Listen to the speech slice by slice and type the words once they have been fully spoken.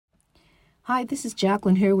Hi, this is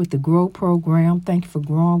Jacqueline here with the Grow Program. Thank you for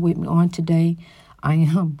growing with me on today. I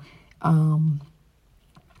am,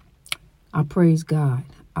 I praise God.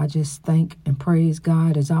 I just thank and praise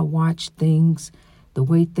God as I watch things, the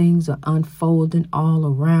way things are unfolding all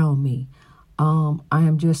around me. I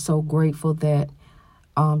am just so grateful that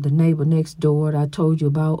the neighbor next door that I told you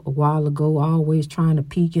about a while ago, always trying to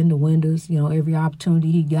peek in the windows, every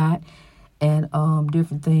opportunity he got. And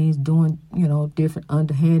different things, doing, different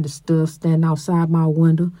underhanded stuff, standing outside my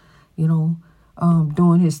window,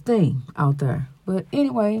 doing his thing out there. But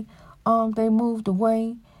anyway, they moved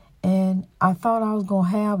away, and I thought I was going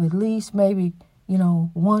to have at least maybe,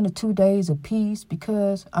 1 or 2 days of peace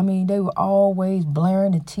because, they were always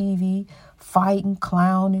blaring the TV, fighting,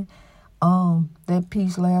 clowning. That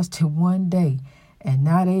peace lasted 1 day, and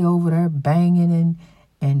now they over there banging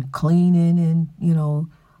and cleaning and,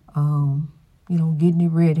 getting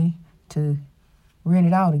it ready to rent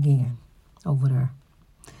it out again over there.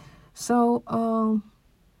 So,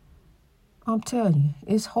 I'm telling you,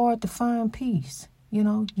 it's hard to find peace.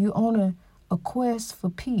 You're on a quest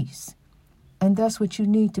for peace. And that's what you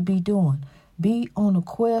need to be doing. Be on a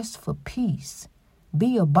quest for peace.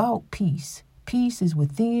 Be about peace. Peace is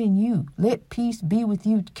within you. Let peace be with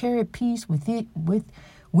you. Carry peace with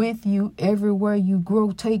you everywhere you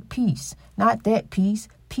grow. Take peace. Not that peace.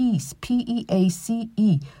 Peace. Peace.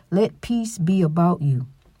 Let peace be about you.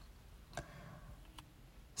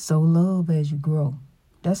 So love as you grow.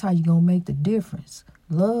 That's how you're going to make the difference.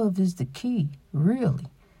 Love is the key, really.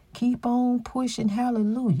 Keep on pushing.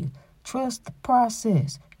 Hallelujah. Trust the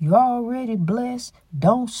process. You're already blessed.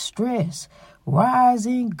 Don't stress. Rise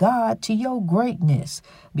in God to your greatness.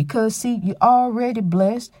 Because, see, you're already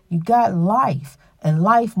blessed. You got life. And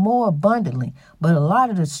life more abundantly. But a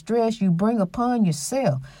lot of the stress you bring upon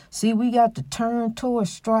yourself. See, we got to turn toward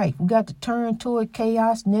strife. We got to turn toward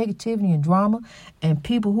chaos, negativity, and drama. And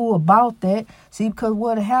people who are about that. See, because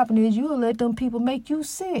what'll happen is you'll let them people make you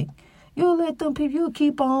sick. You'll let them people, you'll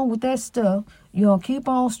keep on with that stuff. Keep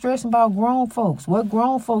on stressing about grown folks. What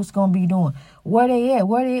grown folks going to be doing? Where they at?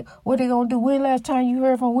 What they going to do? When last time you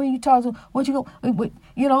heard from? When you talk to them? What you going,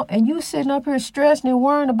 and you sitting up here stressing and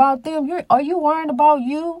worrying about them. Are you worrying about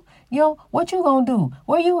you? What you going to do?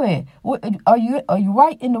 Where you at? Are you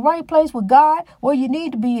right in the right place with God where you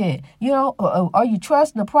need to be at? Are you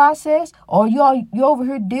trusting the process? Or you over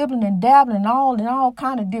here dibbling and dabbling and all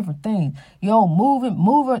kind of different things?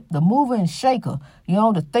 The mover and shaker.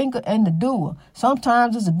 The thinker and the doer.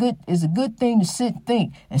 Sometimes it's a good thing to sit and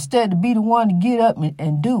think instead to be the one to get up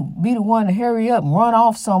and do. Be the one to hurry up and run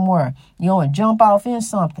off somewhere, and jump off in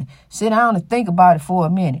something. Sit down and think about it for a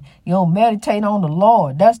minute. Meditate on the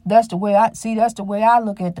Lord. That's the way that's the way I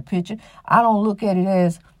look at the picture. I don't look at it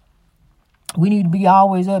as we need to be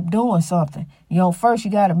always up doing something. First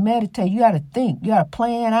you got to meditate. You got to think. You got to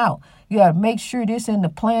plan out. You got to make sure this in the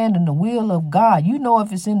plan and the will of God.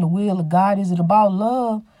 If it's in the will of God. Is it about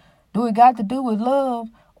love? Do it got to do with love?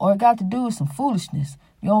 Or it got to do with some foolishness?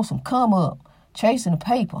 Some come up, chasing the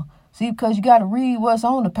paper. See, because you got to read what's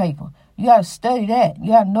on the paper. You got to study that.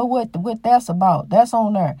 You got to know what that's about. That's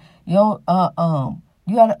on there. You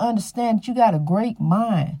got to understand that you got a great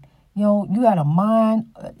mind. You got a mind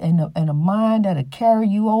and a mind that'll carry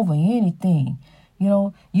you over anything.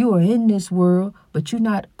 You are in this world, but you're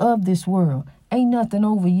not of this world. Ain't nothing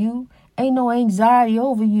over you. Ain't no anxiety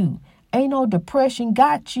over you. Ain't no depression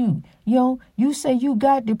got you. You say you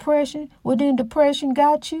got depression, well then depression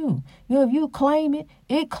got you. If you claim it,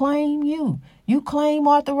 it claim you. You claim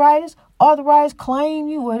arthritis claim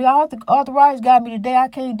you. Well, arthritis got me today, I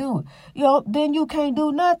can't do it. Then you can't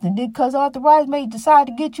do nothing because arthritis may decide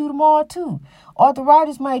to get you tomorrow too.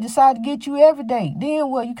 Arthritis may decide to get you every day. Then,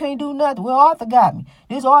 you can't do nothing. Well, Arthur got me.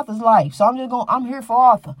 This Arthur's life. So I'm here for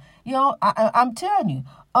Arthur. I'm telling you,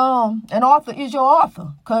 and Arthur is your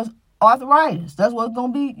author because arthritis, that's what's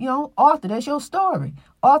going to be, Arthur, that's your story.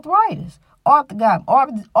 Arthritis. Arthur got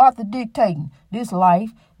me. Arthur dictating this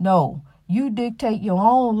life. No, you dictate your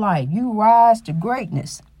own life. You rise to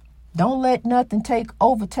greatness. Don't let nothing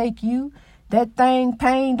overtake you. That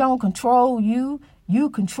pain don't control you. You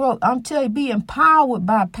control. I'm telling you, be empowered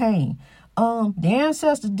by pain. The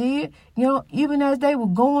ancestors did, even as they were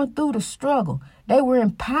going through the struggle, they were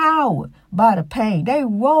empowered by the pain. They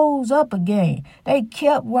rose up again. They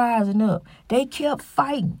kept rising up. They kept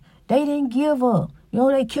fighting. They didn't give up.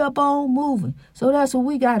 They kept on moving. So that's what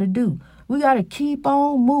we got to do. We got to keep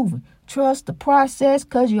on moving. Trust the process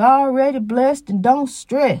because you're already blessed and don't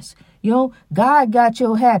stress. God got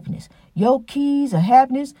your happiness. Your keys of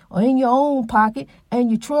happiness are in your own pocket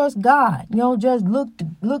and you trust God. Just look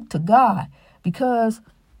to God because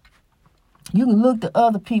You can look to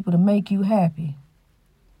other people to make you happy,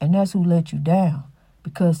 and that's who let you down.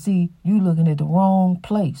 Because, see, you looking at the wrong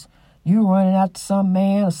place. You running after some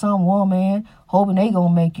man or some woman, hoping they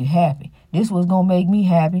gonna make you happy. This was gonna make me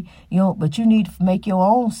happy, but you need to make your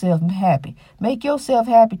own self happy. Make yourself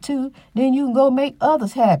happy too, then you can go make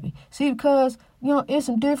others happy. See, because, it's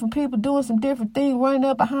some different people doing some different things, running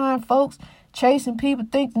up behind folks, chasing people,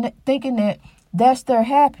 thinking that that's their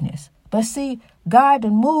happiness. But see, God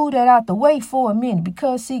done moved that out the way for a minute,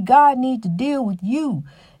 because, see, God needs to deal with you.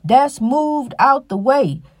 That's moved out the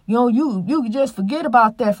way. You can just forget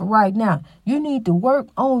about that for right now. You need to work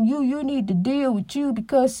on you. You need to deal with you,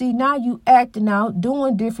 because, see, now you acting out,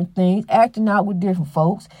 doing different things, acting out with different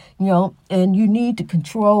folks, and you need to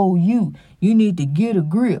control you. You need to get a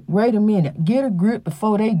grip. Wait a minute. Get a grip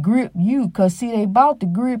before they grip you, because, see, they about to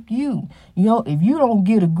grip you. If you don't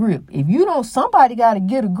get a grip, somebody got to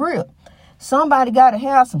get a grip. Somebody got to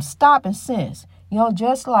have some stopping sense,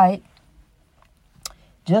 just like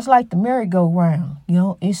the merry-go-round,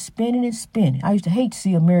 it's spinning and spinning. I used to hate to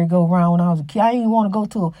see a merry-go-round when I was a kid. I didn't even want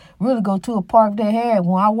to go to a park they had.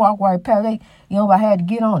 When I walked right past, I had to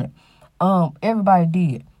get on it. Everybody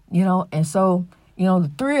did, and so,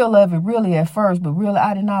 the thrill of it really at first, but really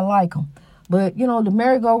I did not like them. But, the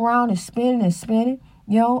merry-go-round is spinning and spinning,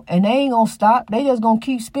 and they ain't going to stop. They just going to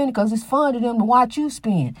keep spinning because it's fun to them to watch you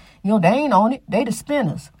spin. They ain't on it. They the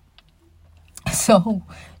spinners. So,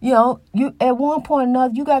 you at one point or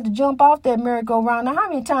another, you got to jump off that merry-go-round. Now, how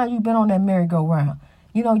many times you been on that merry-go-round?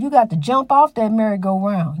 You got to jump off that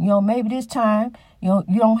merry-go-round. Maybe this time, you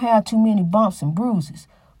don't have too many bumps and bruises,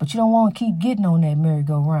 but you don't want to keep getting on that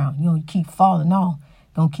merry-go-round. You keep falling off.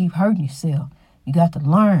 You don't keep hurting yourself. You got to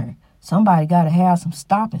learn. Somebody got to have some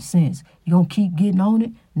stopping sense. You going to keep getting on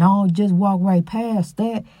it? No, just walk right past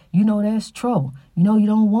that. That's trouble. You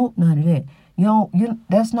don't want none of that.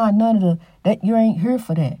 That's not none of that. You ain't here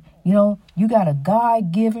for that. You got a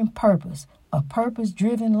God-given purpose, a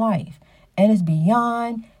purpose-driven life. And it's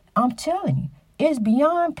beyond, I'm telling you, it's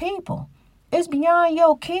beyond people. It's beyond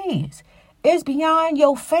your kids. It's beyond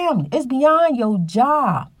your family. It's beyond your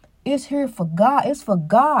job. It's here for God. It's for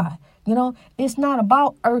God. It's not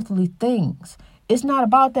about earthly things. It's not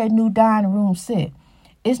about that new dining room set.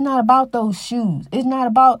 It's not about those shoes. It's not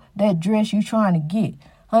about that dress you're trying to get.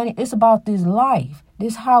 Honey, it's about this life,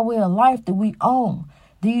 this highway of life that we own.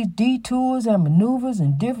 These detours and maneuvers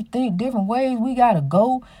and different ways we got to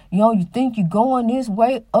go. You think you're going this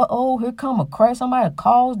way. Here come a crash. Somebody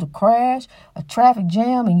caused the crash, a traffic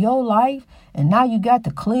jam in your life. And now you got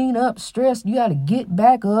to clean up, stress. You got to get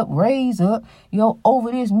back up, raise up,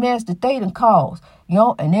 over this mess that they done caused.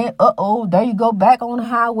 And then, there you go back on the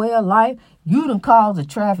highway of life. You done caused a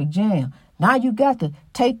traffic jam. Now you got to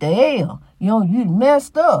take the L. You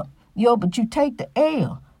messed up. But you take the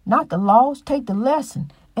L, not the loss. Take the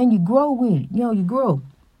lesson, and you grow with it. You grow.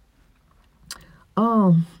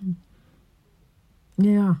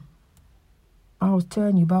 Yeah. I was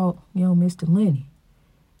telling you about, Mr. Lenny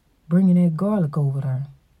bringing that garlic over there,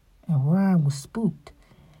 and Ryan was spooked,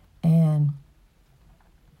 and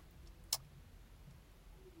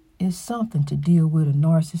it's something to deal with a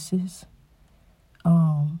narcissist.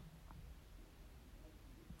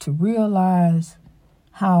 To realize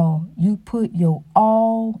how you put your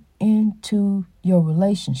all into your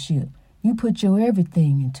relationship. You put your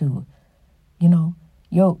everything into it.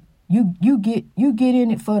 You get in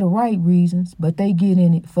it for the right reasons, but they get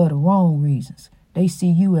in it for the wrong reasons. They see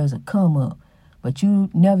you as a come up, but you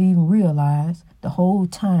never even realize the whole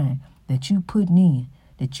time that you putting in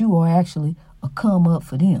that you are actually a come up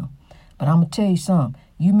for them. But I'm gonna tell you something.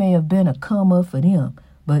 You may have been a come up for them,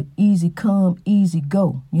 but easy come, easy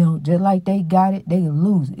go. Just like they got it, they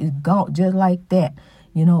lose it. It's gone just like that.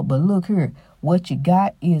 But look here, what you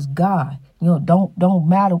got is God. It don't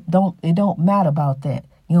matter about that.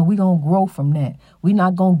 We're going to grow from that. We're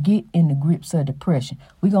not going to get in the grips of depression.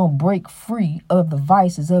 We're going to break free of the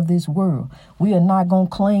vices of this world. We are not going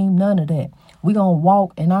to claim none of that. We're going to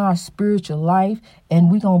walk in our spiritual life,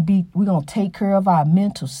 and we're going to take care of our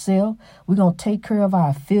mental self. We're going to take care of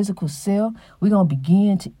our physical self. We're going to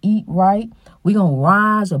begin to eat right. We're going to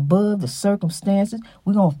rise above the circumstances.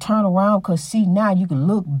 We're going to turn around because, see, now you can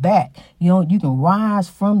look back. You can rise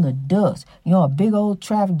from the dust. A big old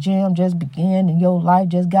traffic jam just began in your life,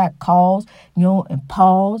 just got caused, and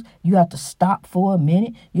pause. You have to stop for a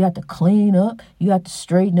minute. You have to clean up. You have to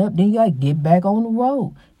straighten up. Then you got to get back on the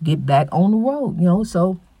road. Get back on the road,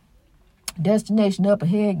 so destination up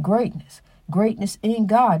ahead, greatness in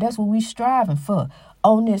God. That's what we striving for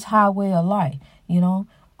on this highway of life,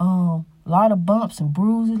 a lot of bumps and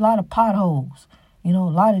bruises, a lot of potholes, a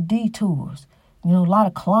lot of detours, a lot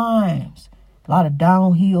of climbs, a lot of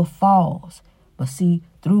downhill falls. But see,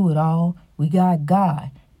 through it all, we got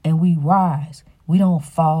God and we rise. We don't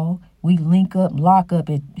fall. We link up, lock up,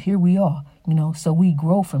 and here we are, so we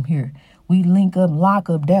grow from here. We link up, lock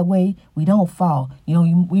up. That way we don't fall.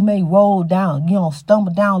 We may roll down,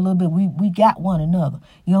 stumble down a little bit. We got one another,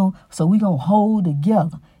 so we going to hold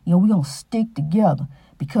together. We going to stick together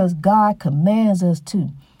because God commands us to.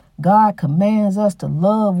 God commands us to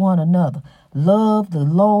love one another, love the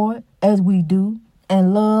Lord as we do,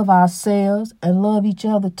 and love ourselves and love each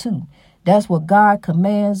other too. That's what God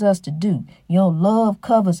commands us to do. Love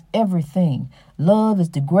covers everything. Love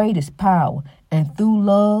is the greatest power. And through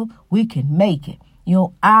love, we can make it,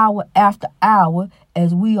 hour after hour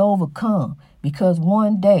as we overcome. Because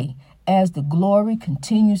one day, as the glory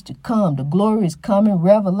continues to come, the glory is coming,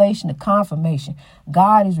 revelation, the confirmation.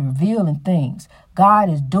 God is revealing things. God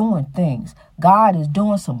is doing things. God is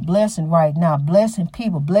doing some blessing right now, blessing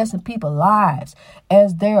people's lives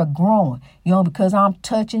as they're growing, because I'm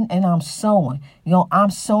touching and I'm sowing.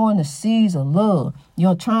 I'm sowing the seeds of love,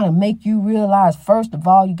 trying to make you realize, first of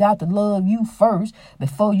all, you got to love you first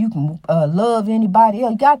before you can love anybody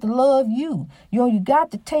else. You got to love you. You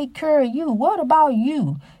got to take care of you. What about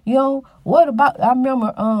you? I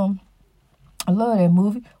remember, I love that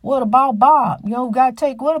movie. What about Bob?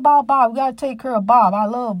 What about Bob? We got to take care of Bob. I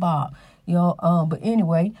love Bob. But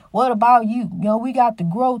anyway, what about you? We got to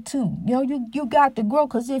grow too. You got to grow,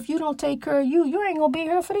 because if you don't take care of you, you ain't going to be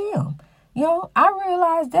here for them. I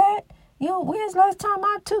realized that. When's the last time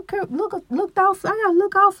I took care, looked out for, I got to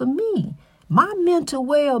look out for me, my mental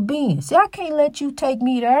well-being. See, I can't let you take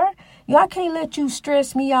me there. I can't let you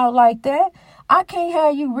stress me out like that. I can't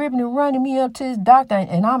have you ripping and running me up to this doctor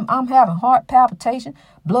and I'm having heart palpitation,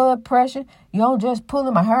 blood pressure, just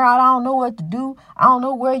pulling my hair out. I don't know what to do. I don't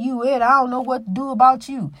know where you at. I don't know what to do about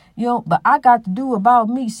you. But I got to do about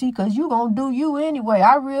me, see, because you going to do you anyway.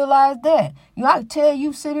 I realize that. I can tell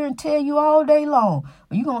you, sit here and tell you all day long,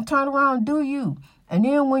 but you going to turn around and do you. And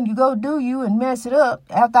then when you go do you and mess it up,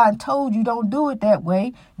 after I told you don't do it that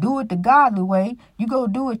way, do it the godly way, you go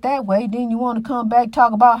do it that way, then you want to come back,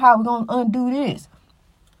 talk about how we're going to undo this.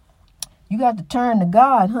 You got to turn to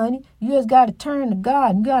God, honey. You just got to turn to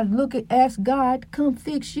God. You got to ask God to come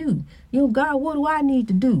fix you. God, what do I need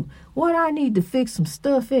to do? What I need to fix some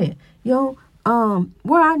stuff at?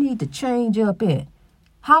 Where I need to change up at?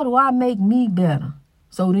 How do I make me better?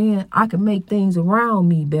 So then I can make things around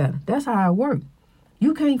me better. That's how it works.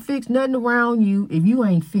 You can't fix nothing around you if you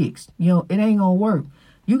ain't fixed. It ain't gonna work.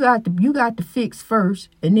 You got to fix first,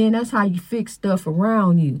 and then that's how you fix stuff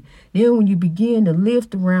around you. Then when you begin to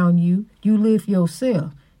lift around you, you lift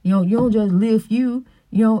yourself. You don't just lift you,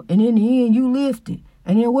 and in the end you lift it.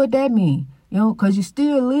 And then what that mean? Because you're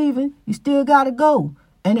still leaving, you still gotta go.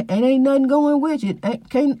 And ain't nothing going with it.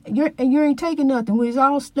 You ain't taking nothing. We're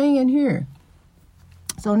all staying here.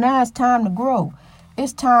 So now it's time to grow.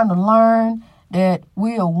 It's time to learn that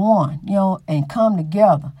we are one, and come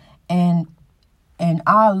together. And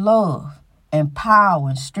our love and power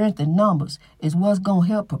and strength in numbers is what's going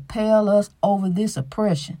to help propel us over this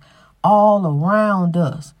oppression all around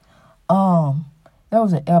us. There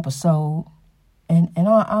was an episode, and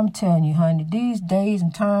I'm telling you, honey, these days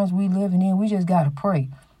and times we living in, we just got to pray.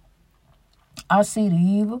 I see the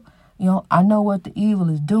evil, I know what the evil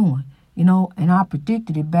is doing, and I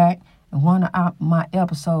predicted it back in one of my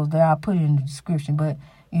episodes that I put it in the description. But,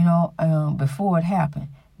 before it happened,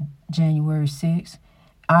 January 6th,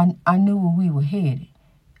 I knew where we were headed.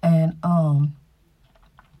 And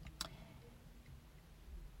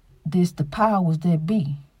the powers that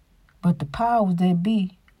be. But the powers that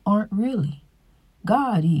be aren't really.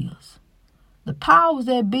 God is. The powers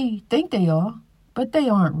that be think they are, but they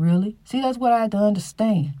aren't really. See, that's what I had to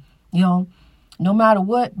understand. No matter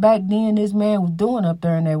what back then this man was doing up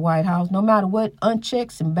there in that White House, no matter what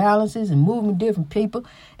unchecks and balances and moving different people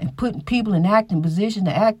and putting people in acting positions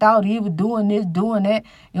to act out, evil, doing this, doing that,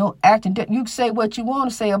 acting. You can say what you want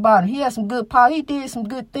to say about him. He had some good power. He did some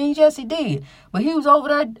good things. Yes, he did. But he was over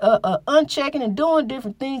there unchecking and doing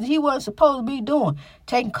different things he wasn't supposed to be doing.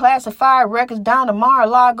 Taking classified records down to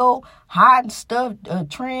Mar-a-Lago, hiding stuff,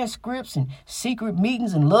 transcripts and secret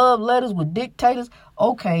meetings and love letters with dictators.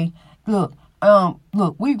 Okay, look,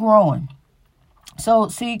 we growing. So,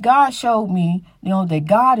 see, God showed me, that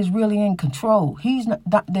God is really in control. He's not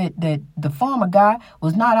that the former guy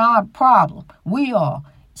was not our problem. We are.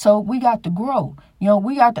 So we got to grow.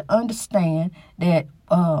 We got to understand that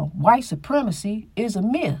white supremacy is a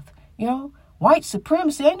myth. White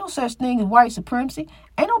supremacy, ain't no such thing as white supremacy.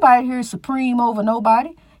 Ain't nobody here supreme over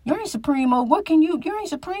nobody. You ain't supreme over, you ain't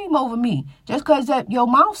supreme over me. Just because that your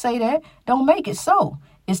mouth say that, don't make it so.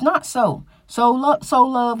 It's not so. So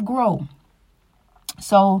love grow.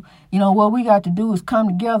 So, what we got to do is come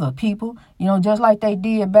together, people, just like they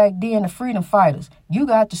did back then, the freedom fighters. You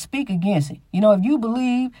got to speak against it. If you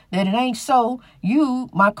believe that it ain't so, you,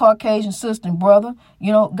 my Caucasian sister and brother,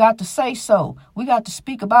 got to say so. We got to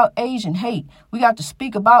speak about Asian hate. We got to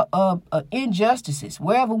speak about injustices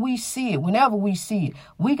wherever we see it, whenever we see it.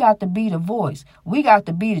 We got to be the voice. We got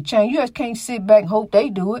to be the change. You just can't sit back and hope they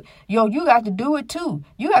do it. You got to do it too.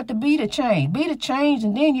 You got to be the change. Be the change,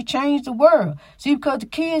 and then you change the world. See, because the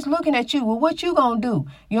kids looking at you, well, what you gonna do?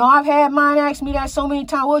 I've had mine ask me that so many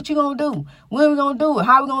times. What you gonna do? When we gonna do it?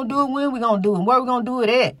 How we gonna do it? When we gonna do it? Where we gonna do it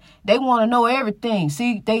at? They want to know everything.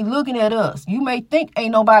 See, they looking at us. You may think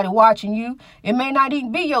ain't nobody watching you. It may not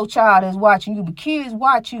even be your child that's watching you, but kids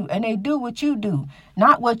watch you, and they do what you do.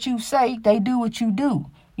 Not what you say. They do what you do.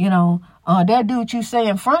 They'll do what you say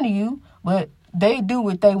in front of you, but they do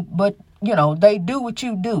what they do what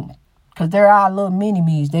you do. Because they're our little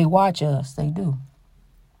mini-me's. They watch us. They do.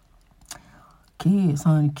 Kids,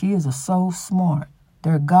 honey, kids are so smart.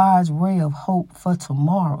 They're God's ray of hope for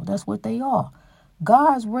tomorrow. That's what they are.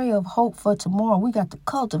 God's ray of hope for tomorrow. We got to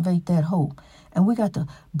cultivate that hope. And we got to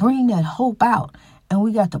bring that hope out. And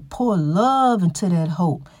we got to pour love into that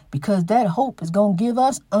hope. Because that hope is going to give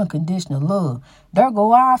us unconditional love. There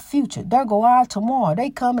go our future. There go our tomorrow. They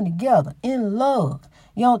coming together in love.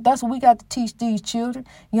 That's what we got to teach these children.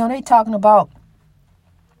 They talking about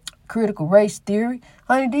critical race theory.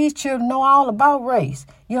 Honey, these children know all about race.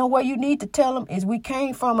 What you need to tell them is we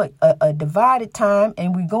came from a divided time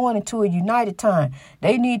and we're going into a united time.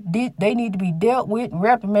 They need to be dealt with and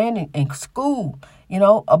reprimanded in school,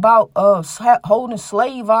 about holding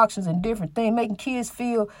slave auctions and different things, making kids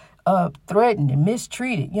feel threatened and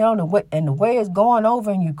mistreated, the way it's going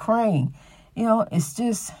over in Ukraine.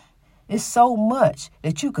 It's so much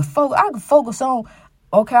that you could focus. I could focus on,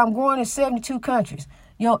 okay, I'm growing in 72 countries.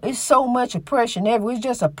 It's so much oppression everywhere. It's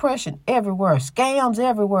just oppression everywhere. Scams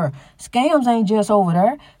everywhere. Scams ain't just over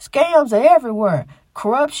there. Scams are everywhere.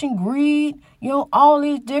 Corruption, greed, all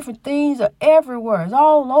these different things are everywhere. It's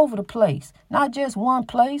all over the place. Not just one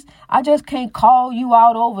place. I just can't call you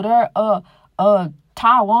out over there,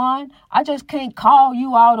 Taiwan. I just can't call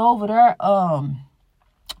you out over there,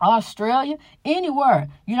 Australia, anywhere.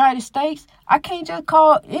 United States, I can't just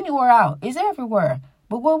call anywhere out. It's everywhere.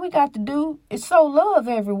 But what we got to do is sow love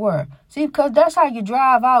everywhere. See, because that's how you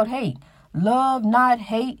drive out hate. Love, not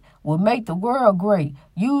hate, will make the world great.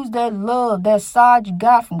 Use that love, that side you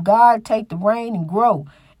got from God, take the reign and grow.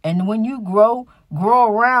 And when you grow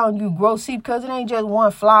around, you grow. See, because it ain't just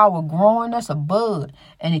one flower growing, that's a bud.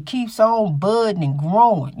 And it keeps on budding and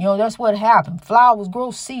growing. That's what happened. Flowers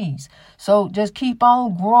grow seeds. So just keep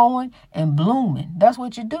on growing and blooming. That's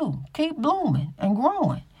what you do. Keep blooming and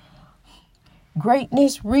growing.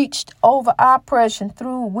 Greatness reached over oppression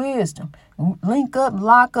through wisdom. Link up,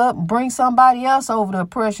 lock up, and bring somebody else over the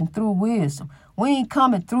oppression through wisdom. We ain't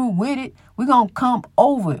coming through with it. We're going to come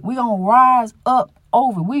over it. We're going to rise up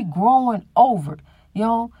over it. We growing over it.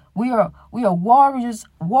 We are warriors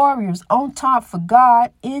on top for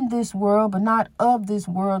God in this world, but not of this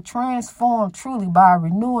world, transformed truly by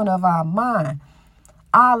renewing of our mind.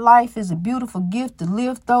 Our life is a beautiful gift to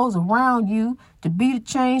lift those around you, to be the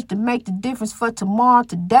change, to make the difference for tomorrow,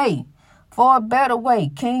 today, for a better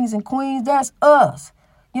way. Kings and queens, that's us.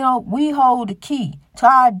 We hold the key to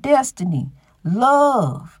our destiny.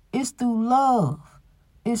 Love. It's through love.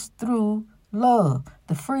 It's through love.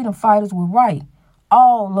 The freedom fighters were right.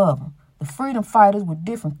 All of them. The freedom fighters were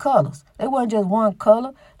different colors. They wasn't just one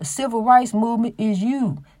color. The civil rights movement is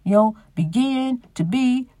you. Begin to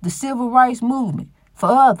be the civil rights movement. For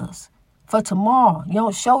others, for tomorrow,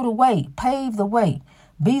 show the way, pave the way,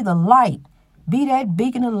 be the light, be that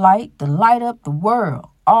beacon of light to light up the world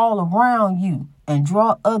all around you and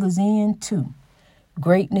draw others in too.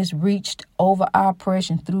 Greatness reached over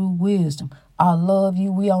oppression through wisdom. I love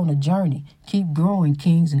you. We on a journey. Keep growing,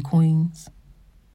 kings and queens.